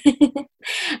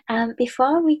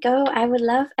 Before we go, I would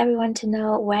love everyone to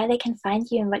know where they can find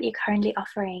you and what you're currently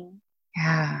offering.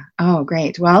 Yeah. Oh,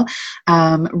 great. Well,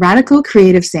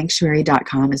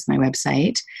 radicalcreativesanctuary.com is my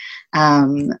website.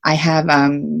 I have,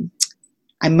 I'm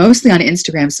mostly on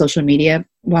Instagram, social media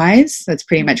wise. That's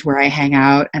pretty much where I hang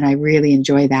out, and I really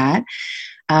enjoy that.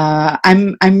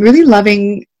 I'm really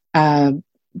loving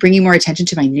bringing more attention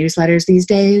to my newsletters these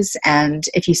days. And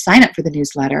if you sign up for the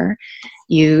newsletter,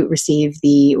 you receive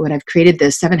what I've created,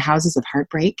 the 7 Houses of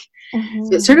Heartbreak. Mm-hmm.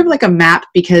 So it's sort of like a map,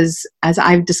 because as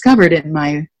I've discovered in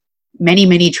my many,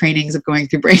 many trainings of going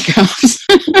through breakups,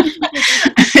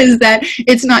 is that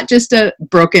it's not just a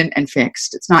broken and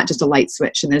fixed. It's not just a light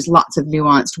switch. And there's lots of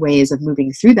nuanced ways of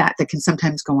moving through that can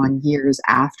sometimes go on years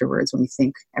afterwards when we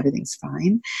think everything's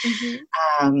fine. Mm-hmm.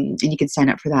 And you can sign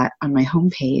up for that on my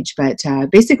homepage. But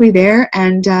basically there,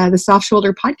 and the Soft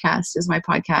Shoulder podcast is my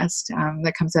podcast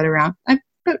that comes out around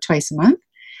about twice a month.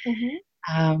 Mm-hmm.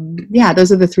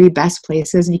 Those are the 3 best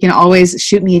places. And you can always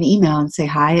shoot me an email and say,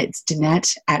 hi, it's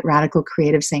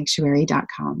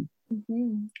Danette@radicalcreativesanctuary.com.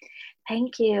 Mm-hmm.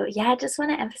 Thank you. Yeah, I just want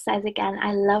to emphasize again,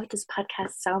 I love this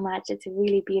podcast so much. It's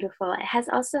really beautiful. It has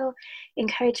also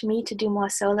encouraged me to do more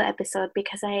solo episodes,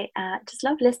 because I just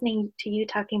love listening to you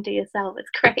talking to yourself. It's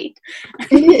great.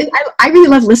 I really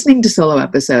love listening to solo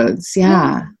episodes.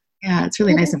 Yeah. Yeah, it's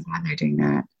really nice. I'm glad they're doing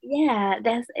that. Yeah,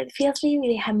 it feels really,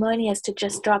 really harmonious to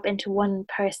just drop into one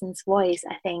person's voice,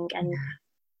 I think. And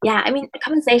yeah, I mean, the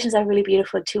conversations are really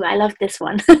beautiful too. I love this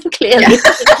one, clearly. Yeah.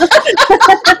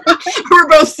 We're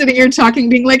both sitting here talking,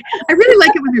 being like, I really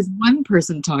like it when there's one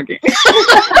person talking. I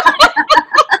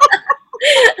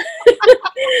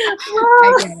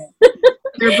get it.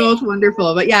 They're both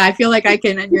wonderful. But yeah, I feel like I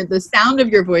can, and the sound of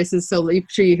your voice is so, I'm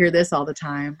sure you hear this all the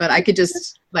time, but I could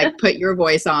just like put your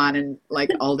voice on and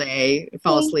like all day,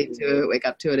 fall asleep to it, wake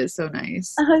up to it. It's so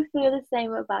nice. I feel the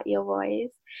same about your voice.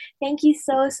 Thank you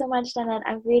so much, Danette.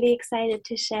 I'm really excited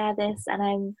to share this, and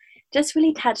I'm just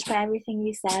really touched by everything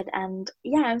you said. And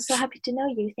yeah, I'm so happy to know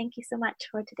you. Thank you so much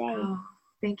for today. Oh,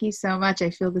 thank you so much. I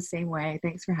feel the same way.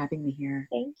 Thanks for having me here.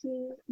 Thank you.